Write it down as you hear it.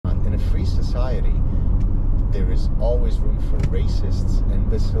free society, there is always room for racists,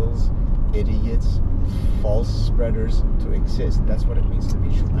 imbeciles, idiots, false spreaders to exist. That's what it means to be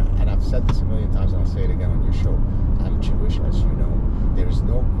true. And I've said this a million times, and I'll say it again on your show. I'm Jewish, as you know. There is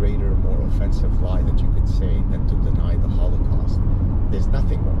no greater, more offensive lie that you could say than to deny the Holocaust. There's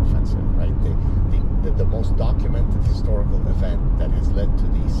nothing more offensive, right? The most documented historical event that has led to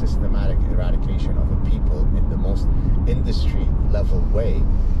the systematic eradication of a people in the most industry-level way.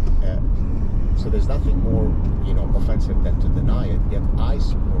 So there's nothing more, offensive than to deny it. Yet I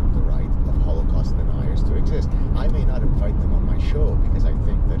support the right of Holocaust deniers to exist. I may not invite them on my show because I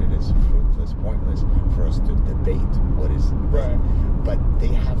think that it is fruitless, pointless for us to debate what is right. But they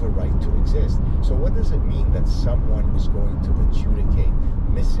have a right to exist. So what does it mean that someone is going to adjudicate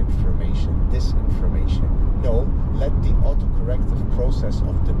misinformation, disinformation? No, let the autocorrective process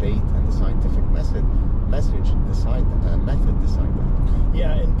of debate and the scientific method decide that.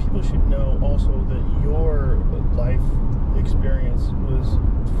 Yeah, and people should know also that your life experience was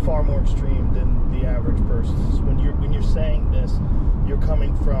far more extreme than the average person's. When you're saying this, you're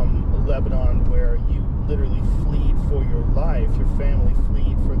coming from Lebanon, where you literally fled for your life. Your family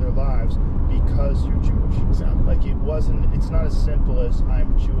fled for their lives because you're Jewish. Exactly. Like it's not as simple as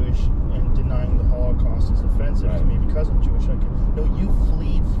I'm Jewish and denying the Holocaust is offensive to me because I'm Jewish. No, you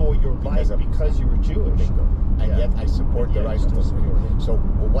fled for your life because you were Jewish. Bingo. And yet I support the right of those. So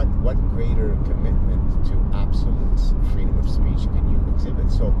what greater commitment to absolute freedom of speech can you exhibit?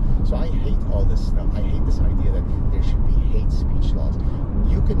 So I hate all this stuff. I hate this idea that there should be hate speech laws.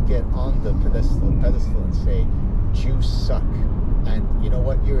 You can get on the pedestal and say, Jews suck. And you know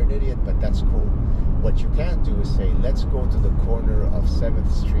what? You're an idiot, but that's cool. What you can't do is say, let's go to the corner of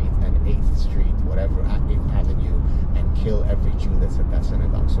 7th Street and 8th Street, whatever, 8th Avenue, and kill every Jew that's at that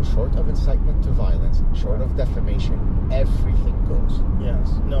synagogue. So short of incitement to violence, short of defamation, everything goes.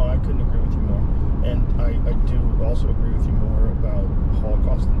 Yes. No, I couldn't agree with you more. And I do also agree with you more about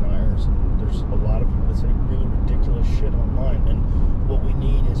Holocaust deniers. There's a lot of people that say really ridiculous shit online. And what we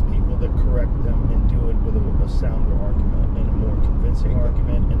need is people that correct them and do it with a sounder argument and a more convincing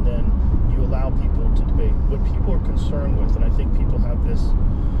argument. And then you allow people to debate. What people are concerned with, and I think people have this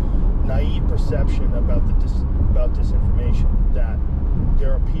naive perception about disinformation, that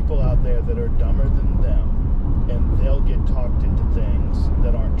there are people out there that are dumber than them, and they'll get talked into things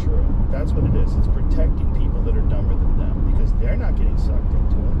that aren't true. That's what it is. It's protecting people that are dumber than them because they're not getting sucked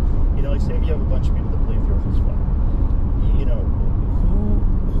into it. Like say if you have a bunch of people that believe the earth is flat,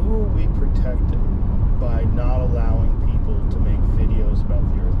 who are we protecting by not allowing people to make videos about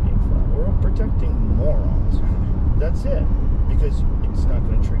the earth being flat? We're protecting morons. That's it. Because it's not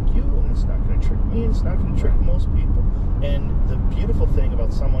going to trick you, and it's not going to trick me, and it's not going to trick most people. And the beautiful thing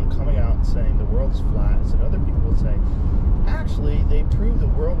about someone coming out and saying the world is flat is that other people will say, actually, they proved the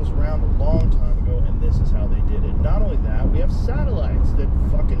world was round a long time ago, and this is how they did it. Not only that, we have satellites that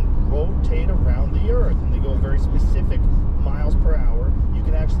fucking rotate around the earth, and they go very specific miles per hour. You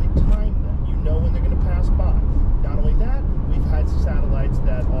can actually time them. You know when they're going to pass by. Not only that, we've had satellites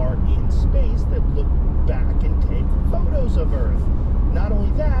that are in space that look back and take photos of Earth. Not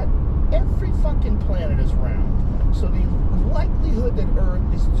only that, every fucking planet is round. So the likelihood that Earth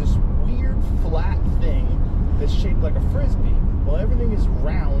is this weird flat thing that's shaped like a frisbee, while everything is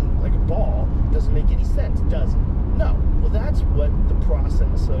round like a ball, doesn't make any sense, does it? No. Well, that's what the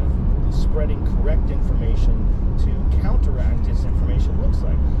process of spreading correct information to counteract disinformation looks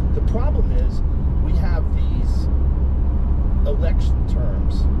like. The problem is we have these election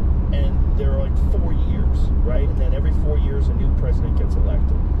terms, and they're like 4 years, right? And then every 4 years a new president gets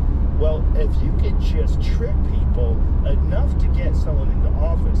elected. Well, if you could just trick people enough to get someone into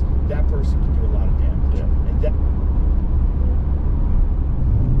office, that person can do a lot of damage. Yeah. And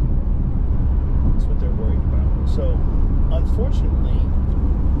that's what they're worried about. So, unfortunately,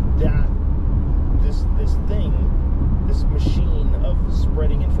 that this thing, this machine of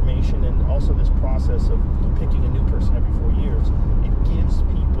spreading information, and also this process of picking a new person every 4 years, it gives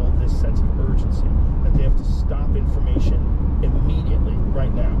people this sense of urgency that they have to stop information immediately,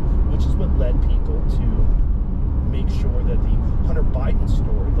 right now, which is what led people to make sure that the Hunter Biden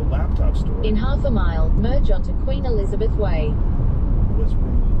story, the laptop story, in half a mile, merge onto Queen Elizabeth Way, was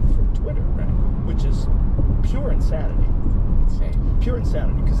removed from Twitter, right? Which is pure insanity. Pure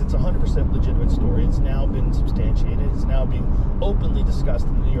insanity, because it's a 100% legitimate story. It's now been substantiated. It's now being openly discussed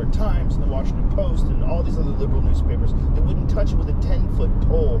in the New York Times and the Washington Post and all these other liberal newspapers that wouldn't touch it with a 10-foot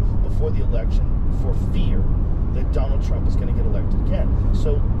pole before the election for fear that Donald Trump is going to get elected again.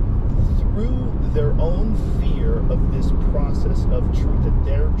 So through their own fear of this process of truth, that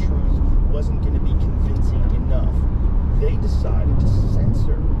their truth wasn't going to be convincing enough, they decided to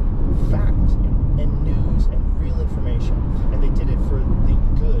censor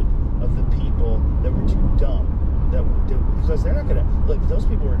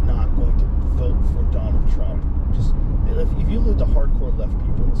hardcore left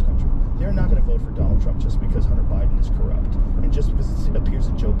people in this country. They're not going to vote for Donald Trump just because Hunter Biden is corrupt, and just because it appears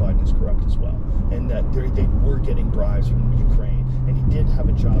that Joe Biden is corrupt as well, and that they were getting bribes from Ukraine, and he did have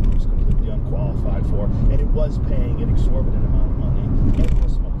a job he was completely unqualified for, and it was paying an exorbitant amount of money, and he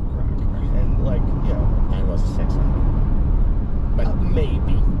was smoking crack, and like, you know, And was a sex addict. But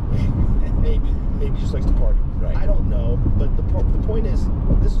maybe he just likes to party. Right. I don't know, but the point is,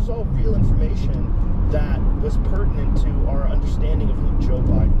 this is all real information that was pertinent to our understanding of who Joe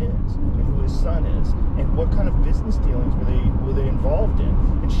Biden is and who his son is, and what kind of business dealings were they involved in,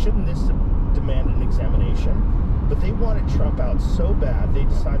 and shouldn't this demand an examination? But they wanted Trump out so bad, they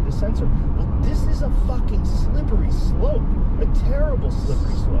decided to censor. Well, this is a fucking slippery slope, a terrible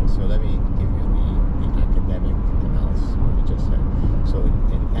slippery slope. So let me give you the academic analysis of what you just said. So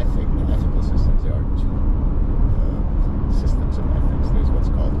in ethical systems, there are two systems of ethics. There's what's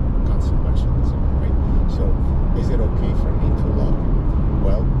called consequentialism, right? So is it okay for me to lie?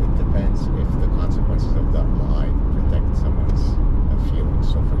 Well, it depends if the consequences of that lie protect someone's feelings.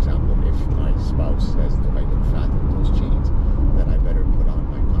 So for example, if my spouse says, do I look fat in those jeans, then I better put on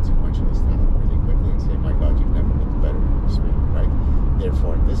my consequentialist hat really quickly and say, my God, you've never looked better, sweet, right?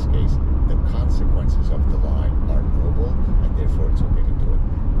 Therefore, in this case, the consequences of the lie are noble, and therefore it's okay to do it.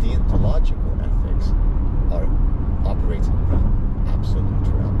 Deontological ethics operates in the absolute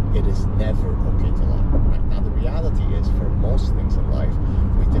realm. It is never okay to lie. Right? Now, the reality is, for most things in life,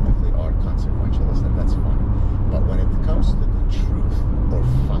 we typically are consequentialist, and that's fine. But when it comes to the truth or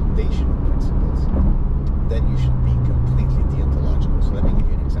foundational principles, then you should be completely deontological. So let me give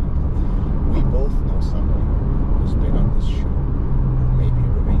you an example. We both know someone who's been on this show, who maybe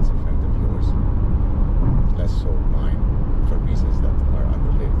remains a friend of yours, less so mine, for reasons that are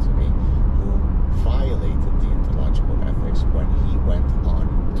unrelated to me, who violated deontological ethics when he went on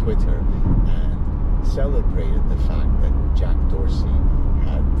Twitter and celebrated the fact that Jack Dorsey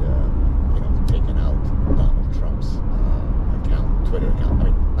had, taken out Donald Trump's Twitter account. I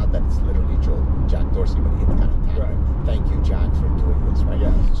mean, not that it's literally Jack Dorsey, but he kind of tagged him. Thank you, Jack, for doing this, right?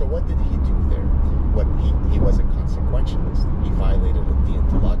 Yeah. So what did he do there? He was a consequentialist. He violated a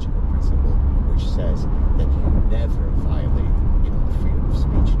deontological principle, which says that you never violate, the freedom of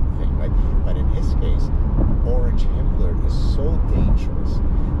speech thing, right? But in his case, Orange Himmler is so dangerous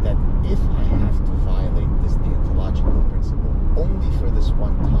that if I have to violate this deontological principle only for this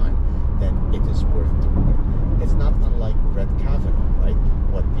one time, then it is worth doing it. It's not unlike Brett Kavanaugh, right?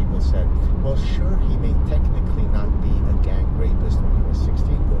 What people said, well, sure, he may technically not be a gang rapist when he was 16,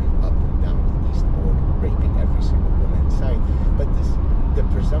 going up and down the East Board, raping every single woman in sight, but the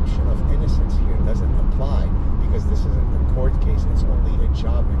presumption of innocence here doesn't apply, because this isn't a court case, it's only a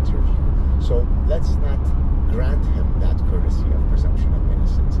job interview. So let's not grant him that courtesy of presumption of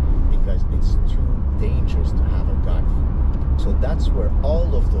innocence, because it's too dangerous to have a gun. So that's where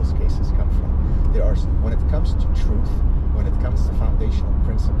all of those cases come from. When it comes to truth, when it comes to foundational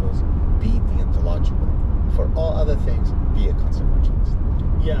principles, be deontological. For all other things, be a consequentialist.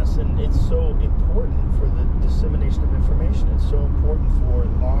 Yes, and it's so important for the dissemination of information. It's so important for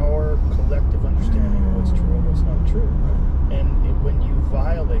our collective understanding of what's true and what's not true. And when you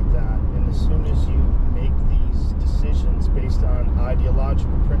violate that, and as soon as you make these decisions based on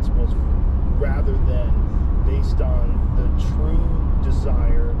ideological principles rather than based on the true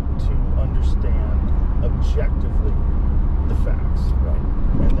desire to understand objectively the facts, right?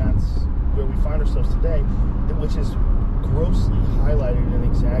 And that's where we find ourselves today, which is grossly highlighted and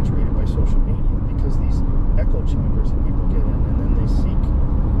exaggerated by social media, because these echo chambers that people get in, and then they seek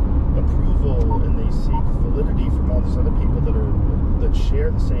approval and they seek validity from all these other people that share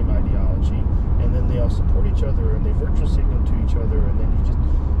the same ideology, and then they all support each other and they virtual signal to each other, and then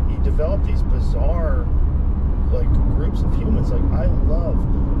you develop these bizarre groups of humans. Like, I love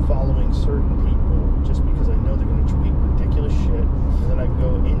following certain people